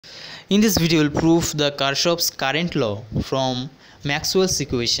In this video, we'll prove the Kirchhoff's current law from Maxwell's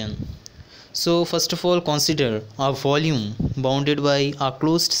equation. So first of all, consider a volume bounded by a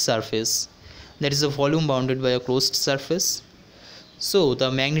closed surface. That is a volume bounded by a closed surface. So the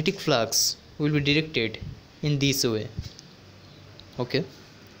magnetic flux will be directed in this way. Okay.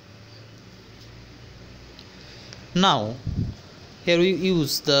 Now here we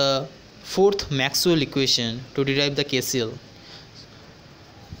use the fourth Maxwell equation to derive the KCL.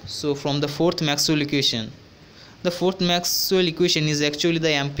 So from the fourth Maxwell equation, the fourth Maxwell equation is actually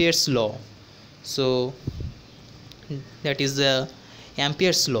the Ampere's law. So that is the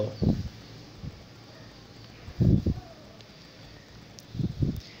Ampere's law.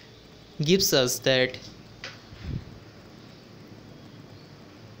 Gives us that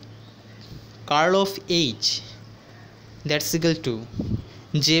curl of H, that's equal to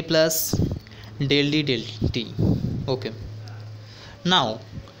J plus del D del T. Okay. Now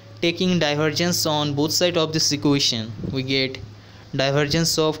taking divergence on both sides of this equation, we get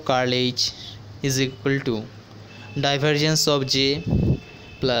divergence of curl H is equal to divergence of J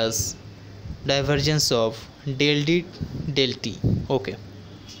plus divergence of del D del T. Okay.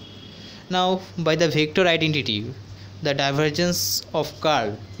 Now by the vector identity, the divergence of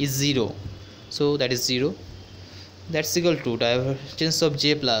curl is 0. So that is 0. That's equal to divergence of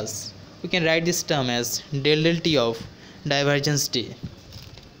J plus, we can write this term as del del T of divergence J.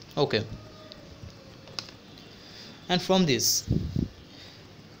 Okay. And from this,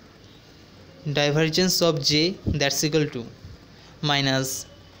 divergence of J, that's equal to minus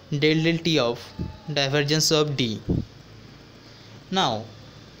del del T of divergence of D. Now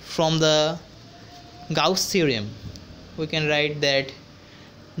from the Gauss theorem, we can write that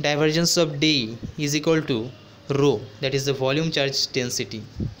divergence of D is equal to rho, that is the volume charge density.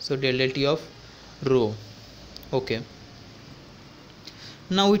 So del del T of rho. Okay.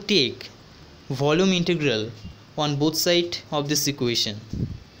 Now we take volume integral on both sides of this equation.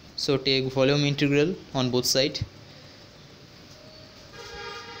 So take volume integral on both sides.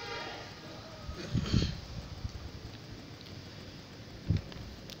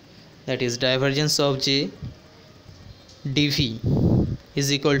 That is divergence of J dV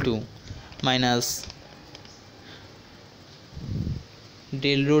is equal to minus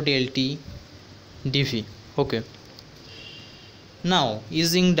del rho del T dV. Okay. Now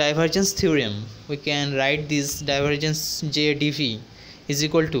using divergence theorem, we can write this divergence J dV is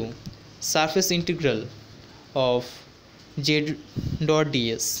equal to surface integral of J dot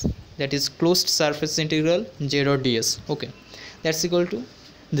ds, that is closed surface integral J dot ds. Okay, that's equal to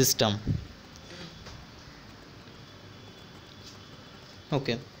this term.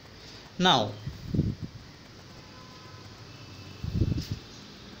 Okay. Now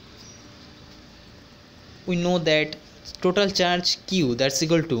we know that total charge Q, that's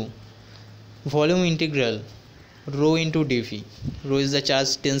equal to volume integral rho into dV. Rho is the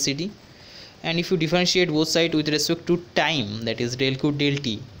charge density, and if you differentiate both sides with respect to time, that is del Q del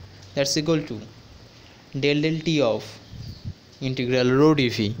T, that's equal to del del T of integral rho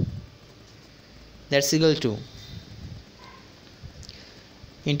dV, that's equal to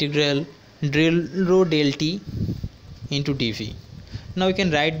integral del rho del T into dV. Now we can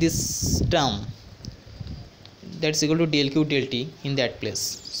write this term, that's equal to del Q del T in that place.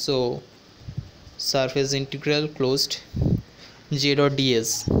 So surface integral closed J dot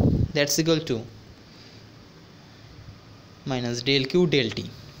ds, that's equal to minus del Q del T.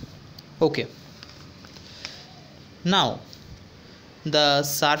 Okay. Now the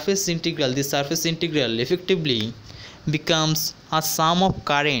surface integral effectively becomes a sum of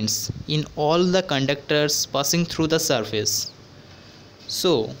currents in all the conductors passing through the surface.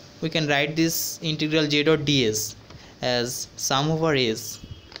 So we can write this integral J dot ds as sum over S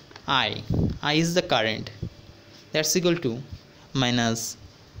I is the current, that's equal to minus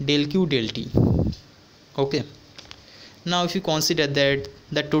del Q del T. Okay. Now if you consider that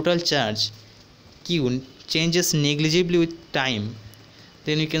the total charge Q changes negligibly with time,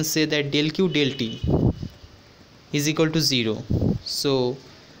 then you can say that del Q del T is equal to 0. So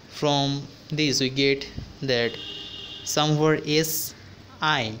from this we get that sum over S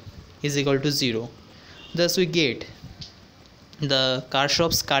I is equal to 0. Thus we get the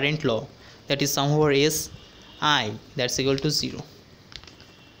Kirchhoff's current law, that is sum over S I, that's equal to 0.